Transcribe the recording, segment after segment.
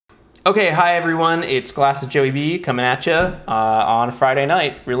Okay, hi everyone, it's Glasses Joey B coming at you on a Friday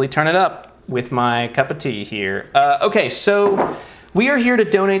night. Really turn it up with my cup of tea here. Okay, so we are here to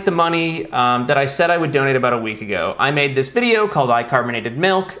donate the money that I said I would donate about a week ago. I made this video called I Carbonated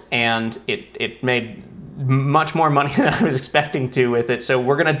Milk, and it made much more money than I was expecting to with it, so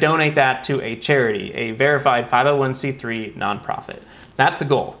we're gonna donate that to a charity, a verified 501c3 nonprofit. That's the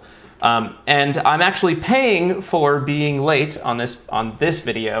goal. And I'm actually paying for being late on this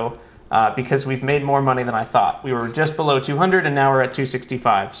video because we've made more money than I thought. We were just below 200 and now we're at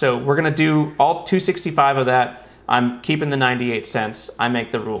 265. So we're gonna do all 265 of that. I'm keeping the 98 cents. I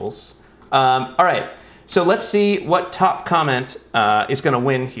make the rules. All right, so let's see what top comment is gonna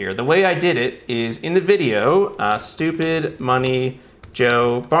win here. The way I did it is in the video, Stupid Money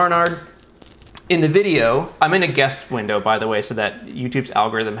Joe Barnard. In the video, I'm in a guest window, by the way, so that YouTube's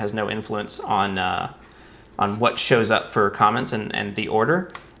algorithm has no influence on what shows up for comments and the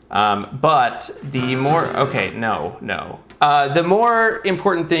order. But the more, okay, no. The more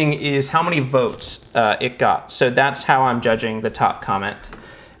important thing is how many votes it got. So that's how I'm judging the top comment.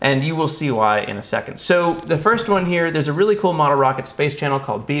 And you will see why in a second. So the first one here, there's a really cool model rocket space channel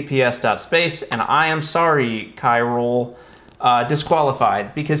called bps.space, and I am sorry, Kyrol,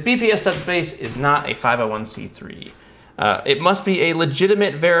 disqualified, because bps.space is not a 501c3. It must be a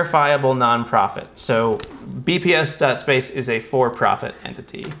legitimate, verifiable nonprofit. So bps.space is a for-profit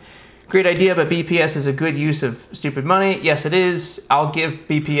entity. Great idea, but BPS is a good use of stupid money. Yes, it is. I'll give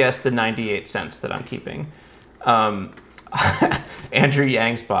BPS the 98 cents that I'm keeping. Andrew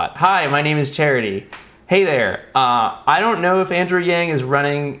Yang spot. Hi, my name is Charity. Hey there. I don't know if Andrew Yang is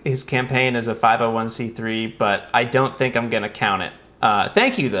running his campaign as a 501c3, but I don't think I'm gonna count it.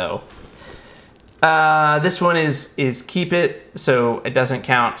 Thank you though. This one is keep it, so it doesn't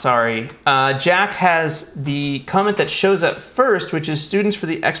count, sorry. Jack has the comment that shows up first, which is Students for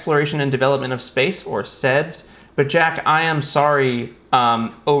the Exploration and Development of Space, or SEDS. But Jack, I am sorry,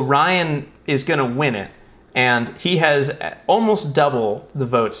 Orion is gonna win it. And he has almost double the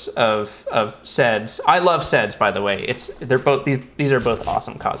votes of SEDS. I love SEDS, by the way. These are both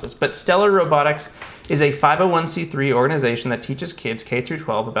awesome causes. But Stellar Robotics is a 501c3 organization that teaches kids K through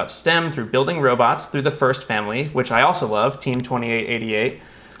 12 about STEM through building robots through the FIRST family, which I also love, Team 2888.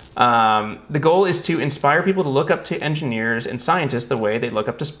 The goal is to inspire people to look up to engineers and scientists the way they look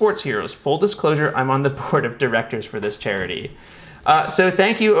up to sports heroes. Full disclosure, I'm on the board of directors for this charity. So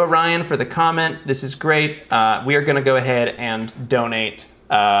thank you, Orion, for the comment. This is great. We are going to go ahead and donate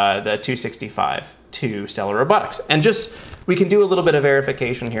the 265 to Stellar Robotics. And just, we can do a little bit of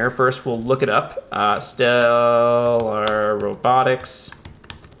verification here. First, we'll look it up. Stellar Robotics.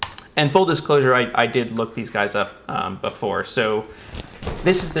 And full disclosure, I did look these guys up before. So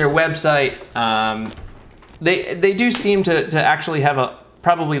this is their website. They do seem to actually have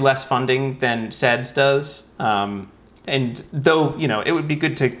probably less funding than SEDS does. And though, you know, it would be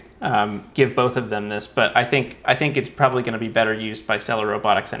good to give both of them this, but I think it's probably going to be better used by Stellar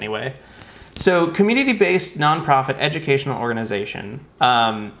Robotics anyway. So community-based nonprofit educational organization.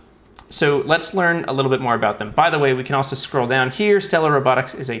 So let's learn a little bit more about them. By the way, we can also scroll down here. Stellar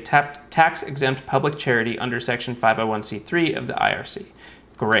Robotics is a tax-exempt public charity under Section 501c3 of the IRC.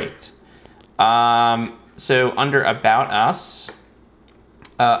 Great. So under About Us,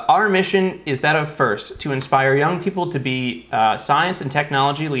 our mission is that of FIRST, to inspire young people to be science and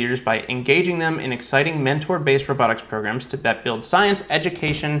technology leaders by engaging them in exciting mentor-based robotics programs that build science,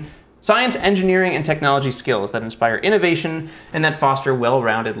 engineering, and technology skills that inspire innovation and that foster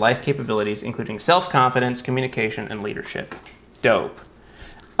well-rounded life capabilities, including self-confidence, communication, and leadership. Dope.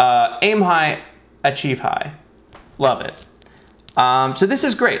 Aim high, achieve high. Love it. So this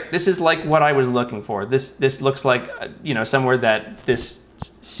is great. This is like what I was looking for. This looks like, you know, somewhere that this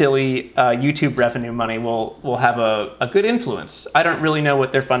silly YouTube revenue money will have a good influence. I don't really know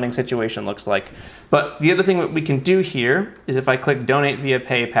what their funding situation looks like. But the other thing that we can do here is if I click donate via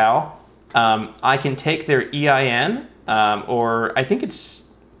PayPal, I can take their EIN, or I think it's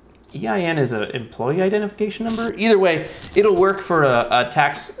EIN is an employee identification number. Either way, it'll work for a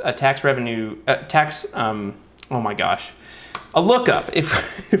tax revenue, oh my gosh, a lookup.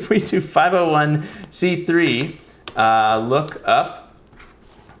 If we do 501c3,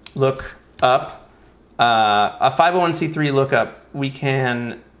 look up, a 501c3 lookup, we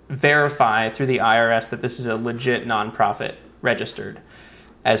can verify through the IRS that this is a legit nonprofit registered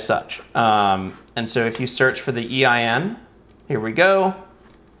as such. And so if you search for the EIN, here we go.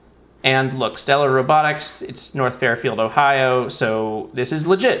 And look, Stellar Robotics, it's North Fairfield, Ohio. So this is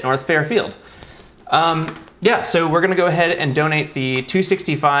legit, North Fairfield. Yeah, so we're going to go ahead and donate the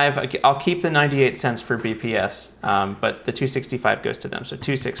 265. I'll keep the 98 cents for BPS, but the 265 goes to them. So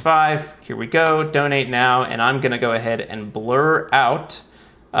 265, here we go, donate now, and I'm going to go ahead and blur out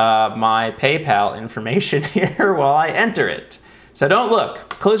my PayPal information here while I enter it. So don't look,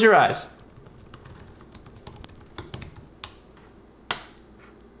 close your eyes.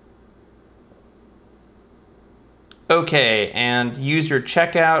 Okay, and use your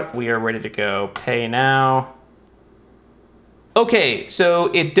checkout. We are ready to go. Pay now. Okay,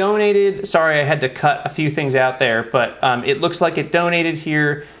 so it donated. Sorry, I had to cut a few things out there, but it looks like it donated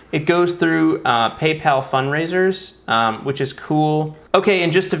here. It goes through PayPal fundraisers, which is cool. Okay,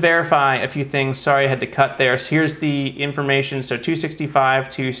 and just to verify a few things, sorry I had to cut there. So here's the information. So 265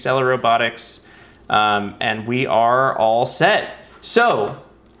 to Stellar Robotics, and we are all set. So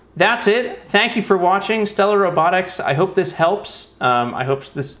that's it. Thank you for watching Stellar Robotics. I hope this helps. I hope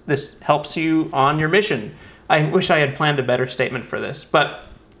this helps you on your mission. I wish I had planned a better statement for this, but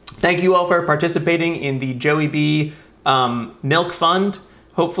thank you all for participating in the Joey B Milk Fund.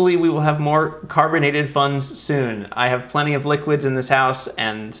 Hopefully we will have more carbonated funds soon. I have plenty of liquids in this house,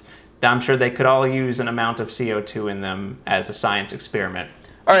 and I'm sure they could all use an amount of CO2 in them as a science experiment.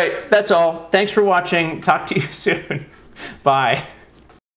 All right, that's all. Thanks for watching. Talk to you soon. Bye.